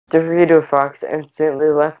Dorito Fox instantly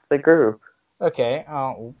left the group. Okay,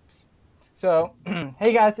 oops. So,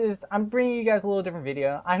 hey guys, I'm bringing you guys a little different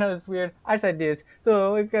video. I know it's weird. I decided to do this.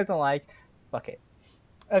 So if you guys don't like, fuck it.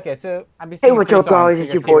 Okay, so I'll be Hey, singing what's three up, songs. guys? So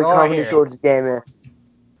It's you're your gonna sing boy, all right Comedy here. Shorts Gamer.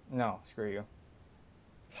 No, screw you.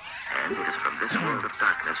 And it is from this world of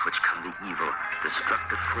darkness which come the evil,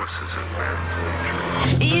 destructive forces of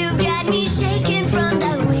man. You've got me shaking from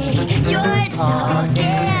the way you're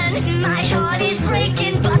talking. My heart is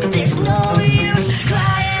breaking, but there's no use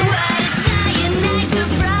crying. What a cyanide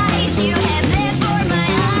surprise you have there for my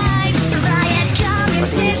eyes. If I had common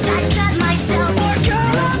sense, I'd cut myself or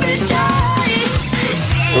curl up and die.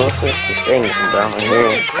 Look at the thing down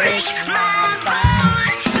here. Break my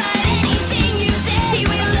bones, but anything you say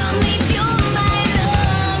will only fuel my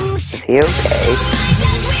lungs. Is he okay?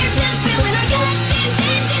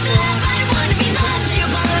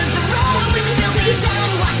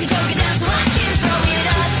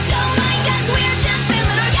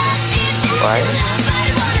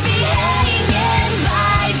 What?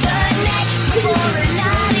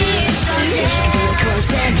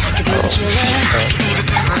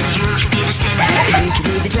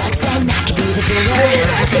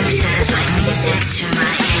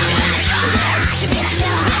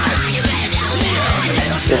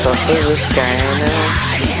 There's also this guy I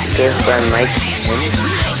know. Goes by Mike Pence.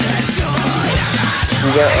 He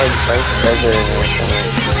got like vice president or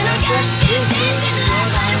something.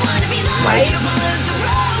 Mike.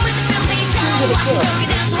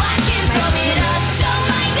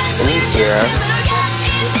 Zero.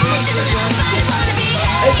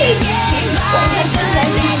 Okay,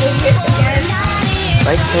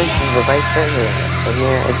 Mike Pence is the vice president of the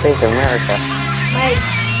United States of America. Mike.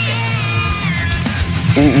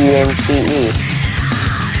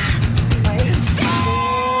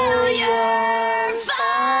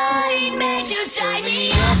 CENCE.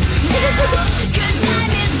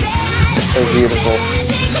 So beautiful.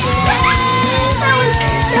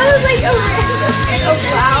 That was like a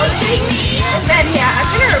loud thing. And then yeah, I'm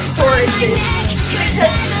gonna record this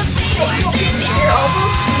because you're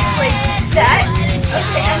almost like that.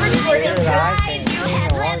 Okay, I'm recording.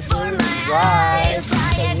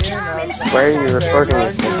 Why are you recording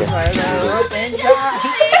this again?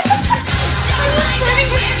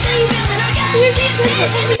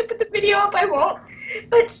 If I'm gonna put the video up, I won't.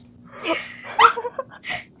 But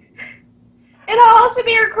and I'll also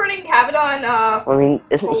be recording Cabadon. I mean,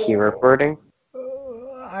 isn't he recording?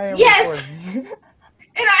 I am Yes! recording.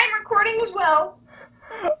 And I'm recording as well.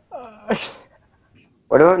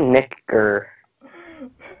 What about Nick Gurr?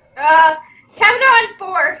 Cabadon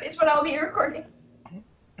 4 is what I'll be recording.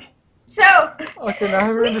 So, Okay, now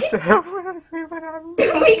we're gonna say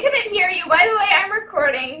we couldn't hear you. By the way, I'm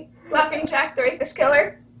recording Laughing Jack the Rapist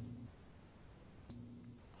Killer.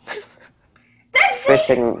 That face!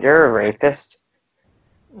 Fishing, you're a rapist.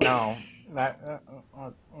 No,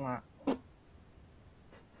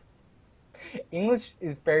 English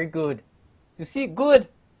is very good. You see, good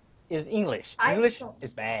is English. I English don't-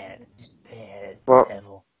 is bad. Bad. Well,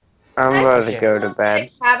 Devil. I'm about to go to I bed.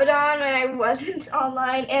 Cabadon when I wasn't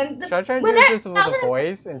online, and Should I try to when do I- this with a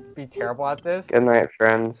voice and be terrible at this? Good night,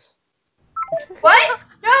 friends. What?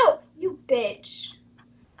 No, you bitch.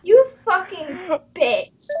 You fucking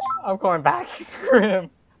bitch. I'm going back. Screw him.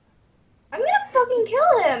 I'm gonna fucking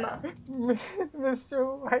kill him.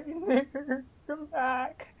 Mr. Whitener, come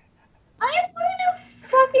back. I am going to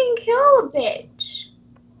fucking kill a bitch.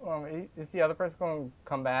 Is the other person going to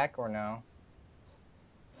come back or no?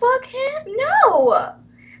 Fuck him? No.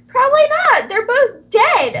 Probably not. They're both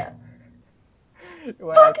dead. You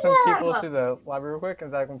want to add Fuck some them. people to the library real quick?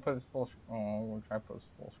 Is that going to put this full we'll try to put this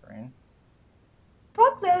full screen.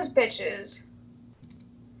 Fuck those bitches.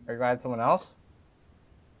 Are you going to add someone else?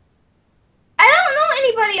 I don't know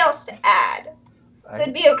anybody else to add.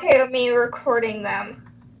 That'd be okay with me recording them.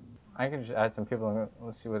 I can just add some people and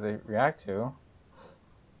let's see what they react to.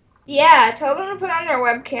 Yeah, tell them to put on their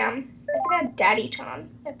webcam. I could add Daddy Ton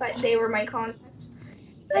if they were my contact.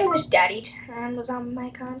 I wish Daddy Ton was on my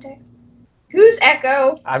contact. Who's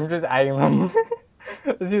Echo? I'm just adding them.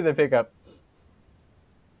 Let's see if they pick up.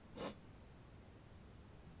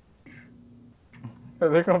 Are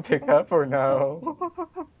they going to pick up or no?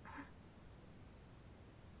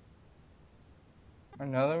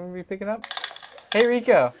 Another one be picking up? Hey,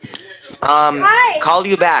 Rico. Hi. Call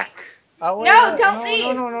you back. Oh, wait, No, don't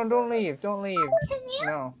leave. No, don't leave. Don't leave.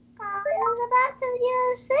 No. I was about to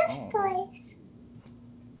use this place.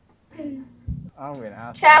 I'm going to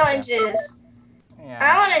ask. Challenges. Yeah.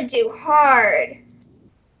 I want to do hard.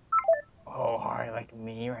 Oh, hard like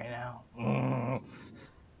me right now. Mm.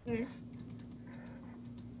 Mm.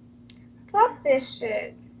 Fuck this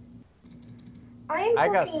shit. I'm I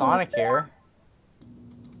got fucking- Sonic here.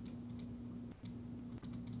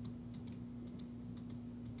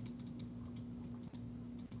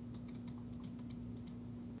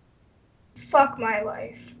 Fuck my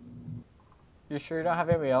life. You sure you don't have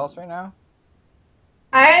anybody else right now?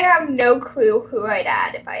 I have no clue who I'd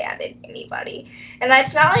add if I added anybody. And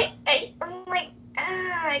it's not like, I'm like,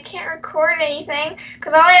 I can't record anything.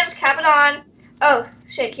 Because all I have is Capadon. Oh,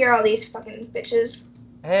 shit, here are all these fucking bitches.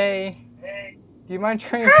 Hey. Do you mind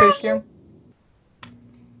trying to face cam?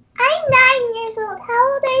 I'm 9 years old.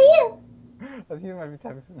 How old are you? I think he might be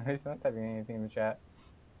typing. No, he's not typing anything in the chat.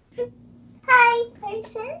 Hi,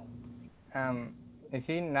 person. Is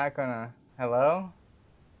he not gonna? Hello?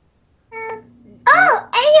 Oh,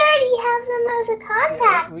 I already have them as a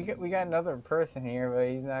contact. Yeah, we got another person here, but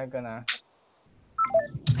he's not gonna.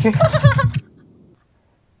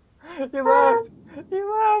 He left. He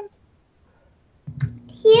left.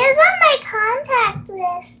 He is on my contact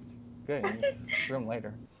list. Good. You can screw him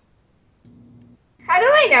later. How do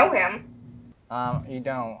I know him? You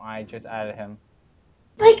don't. I just added him.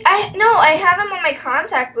 Like, I have him on my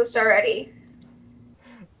contact list already.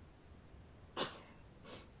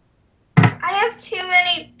 I have too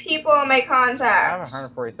many people on my I have contacts.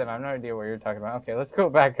 147. I have no idea what you're talking about. Okay, let's go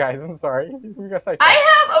back, guys. I'm sorry. We got sidetracked. I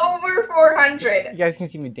have over 400. You guys can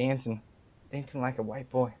see me dancing. Dancing like a white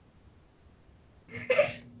boy.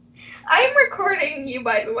 I'm recording you,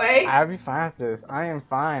 by the way. I'll be fine with this. I am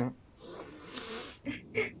fine.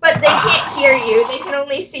 But they can't hear you. They can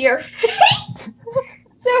only see your face.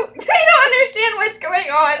 So they don't understand what's going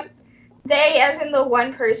on. They, as in the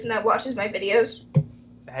one person that watches my videos.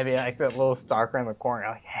 I'd be like that little stalker in the corner,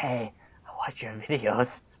 like, hey, I watch your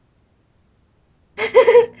videos.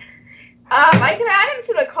 I can add him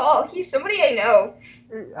to the call. He's somebody I know.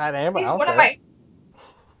 Add anybody He's else one of there. my.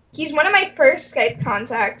 He's one of my first Skype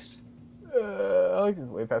contacts. Alex is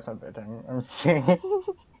way past my bedtime. I'm just kidding.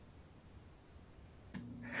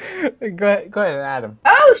 Go ahead and add him.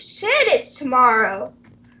 Oh shit! It's tomorrow.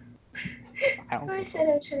 I don't I said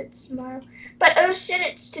oh shit it's tomorrow, but oh shit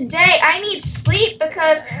it's today. I need sleep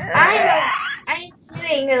because I'm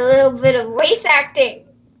doing a little bit of voice acting.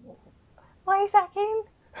 Voice acting?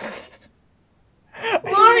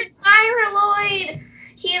 Lord Myra Lloyd.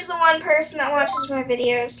 He's the one person that watches my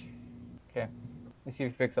videos. Let's see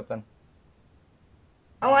if he picks up then.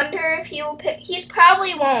 I wonder if he will pick. He's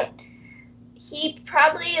probably won't. He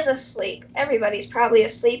probably is asleep. Everybody's probably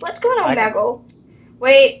asleep. Let's go to Omegle.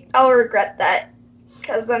 Wait, I'll regret that.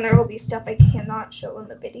 Because then there will be stuff I cannot show in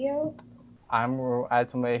the video. I'm going to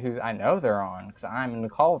add somebody who I know they're on, because I'm in the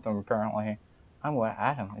call with them apparently. I'm going to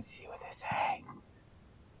add them and see what they say.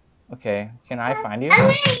 Okay, can I find you? I'm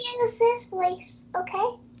going to use this voice, okay?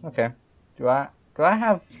 Okay. Do I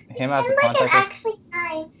have him as a I'm contact? actually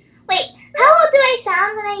 9. Wait, how old do I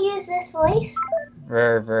sound when I use this voice?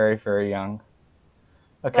 Very, very, very young.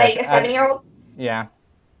 Okay. Like a 7-year-old? Yeah.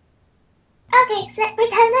 Okay,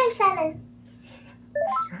 pretend I'm 7.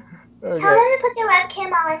 Tell them Okay. to put their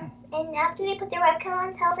webcam on. And after they put their webcam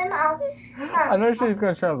on, tell them I'm not sure he's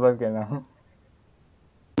going to turn his webcam now.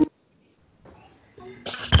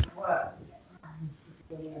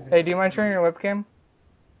 Hey, do you mind turning your webcam?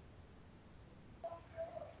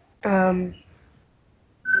 Oh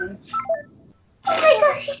my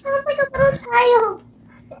gosh, he sounds like a little child.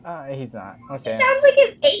 He's not. He Okay. sounds like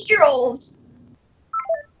an 8-year-old.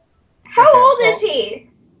 How Okay, old well- is he?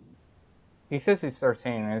 He says he's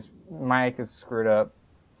 13. His mic is screwed up.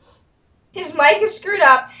 His mic is screwed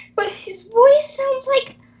up, but his voice sounds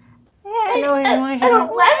like I know an 11.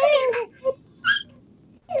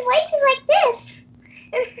 His voice is like this.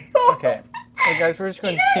 Okay. Hey guys, we're just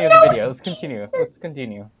going to He continue knows the no- video. Let's continue. Let's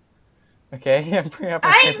continue. Okay, I'm bringing up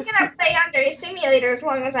my I'm gonna play under a simulator as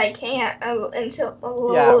long as I can, until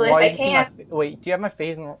Yeah, if while I you see my, can. wait, do you have my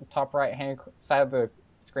face on the top right hand side of the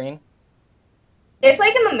screen? It's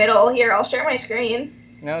like in the middle. Here, I'll share my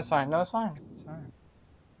screen. No, it's fine. No, it's fine. It's fine.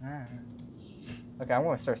 Alright. Okay, I'm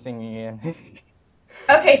gonna start singing again.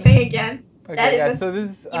 Okay, sing again. Okay, That is guys, a- so this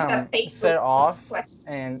is You've got face set off West.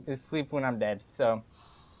 and is sleep when I'm dead. So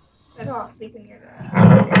Set off, sleep in your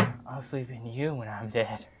bed. I'll sleep in you when I'm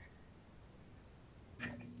dead.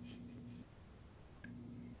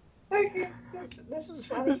 Okay, this is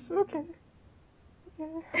funny. It's okay.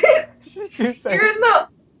 Okay. Just 2 You're seconds. in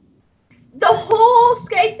the whole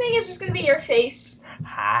Skype thing is just gonna be your face.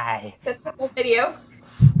 Hi. That's the whole video.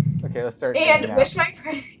 Okay, let's start. singing And now. wish my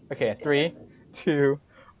friend. Okay, 3, 2,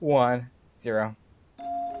 1, 0.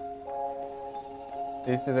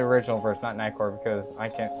 This is the original verse, not Nightcore, because I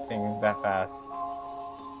can't sing that fast.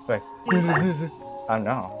 It's like, oh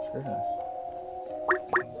no, screw this.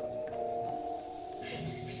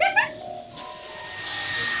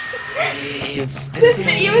 This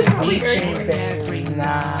video is probably very boring. every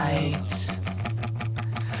night.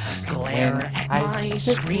 Glare at my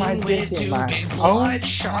screen with two big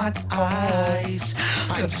bloodshot eyes.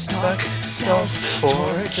 I'm stuck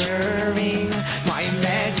self-torturing. My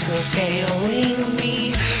meds are failing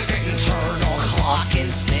me. Internal clock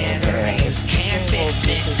and smithereens can't fix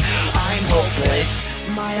this. I'm hopeless.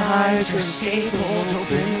 My eyes are stapled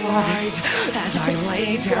open wide as I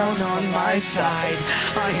lay down on my side.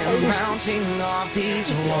 I am bouncing off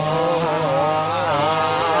these walls.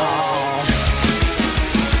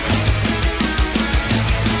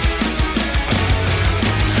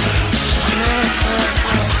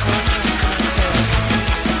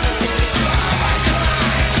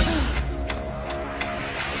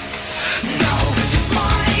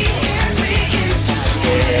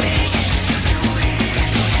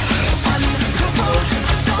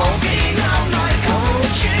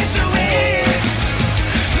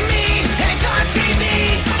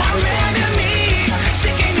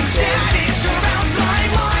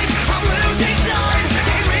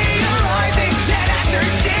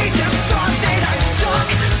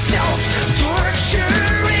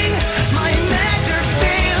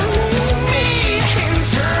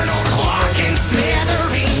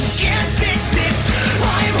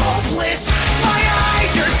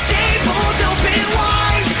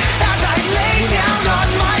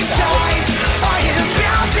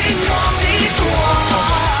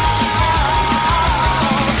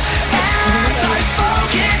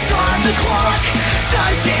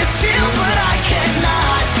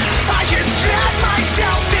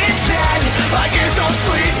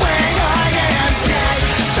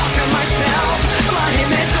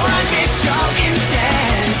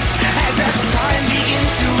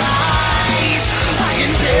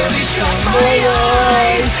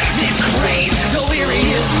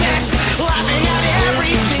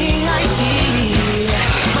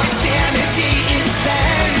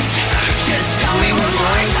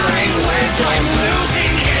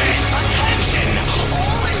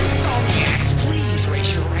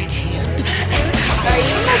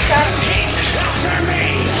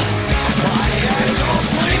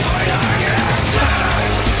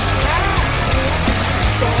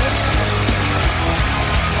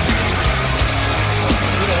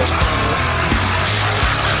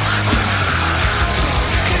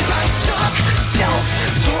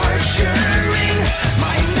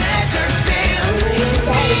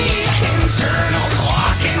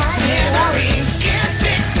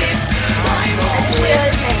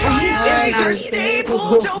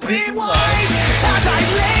 Stapled open wide as I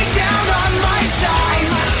lay down on my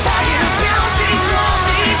side. I am bouncing off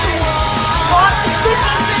these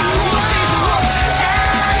walls.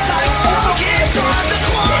 As I focus on the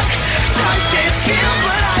clock, time stands still,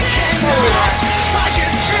 but I cannot. I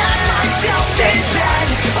just trap myself in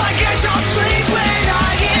bed. I guess I'll sleep when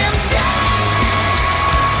I am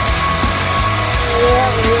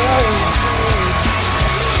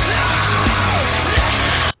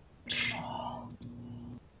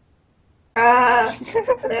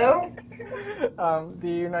Hello? Do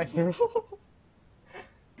you not hear me?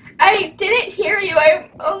 I didn't hear you. I'm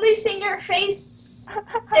only seeing your face.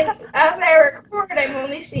 And as I record, I'm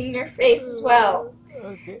only seeing your face as well.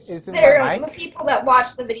 Okay. Is it There my are the mic? people that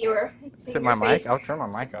watch the video are Is seeing it my your mic? face. I'll turn my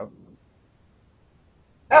mic up.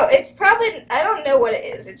 Oh, it's probably, I don't know what it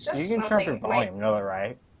is. It's just You can turn up your something, volume, you know that,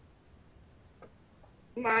 right?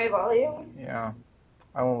 my volume. Yeah.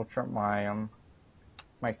 I will turn up my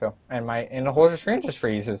mic though, and the whole screen just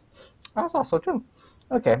freezes. That's also true.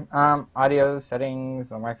 Okay. Audio settings.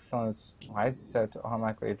 The microphone is set to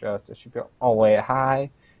automatically adjust. It should be all the way at high.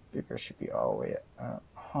 Speaker should be all the way at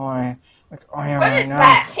high. Like I am What right is now.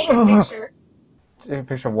 that? Take a picture. Take a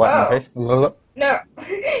picture of what? Oh. My face? Look. No.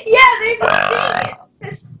 Yeah, there's a thing.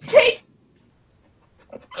 It says take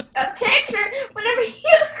a picture whenever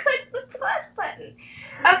you click the plus button.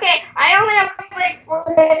 Okay, I only have like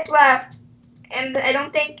 4 minutes left. And I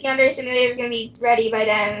don't think Yandere Simulator is going to be ready by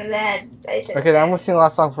then. And then I said, Okay, then I'm gonna sing the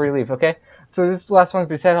last song before you leave. Okay. So this last song is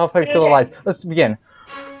Beset How Far Kill the Lies. Let's begin.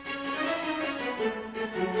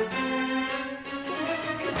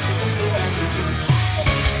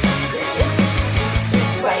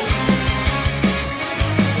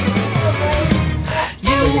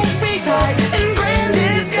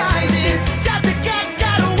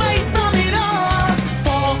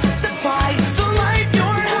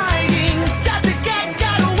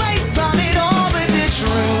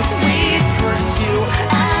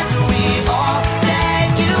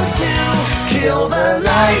 Kill the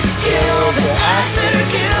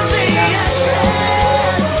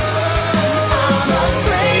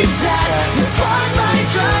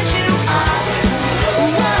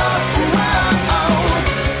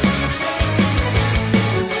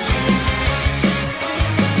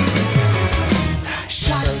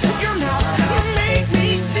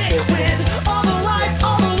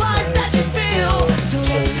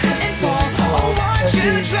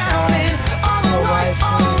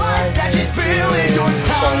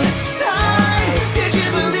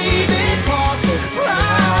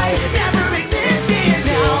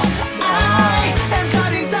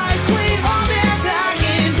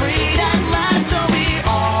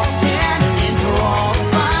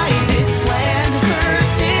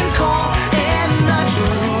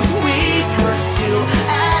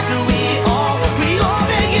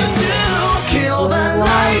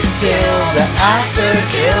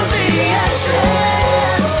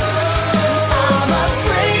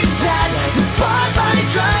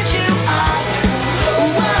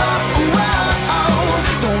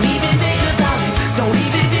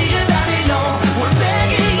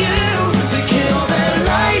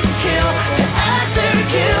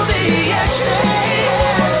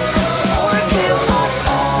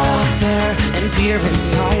fear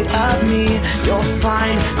inside of me. You'll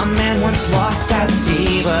find a man once lost at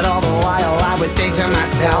sea, but all the while I would think to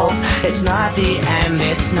myself, it's not the end,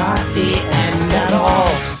 it's not the end at all.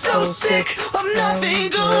 So sick of nothing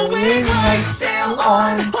going right, sail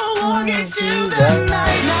on along into the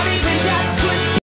night. Not even death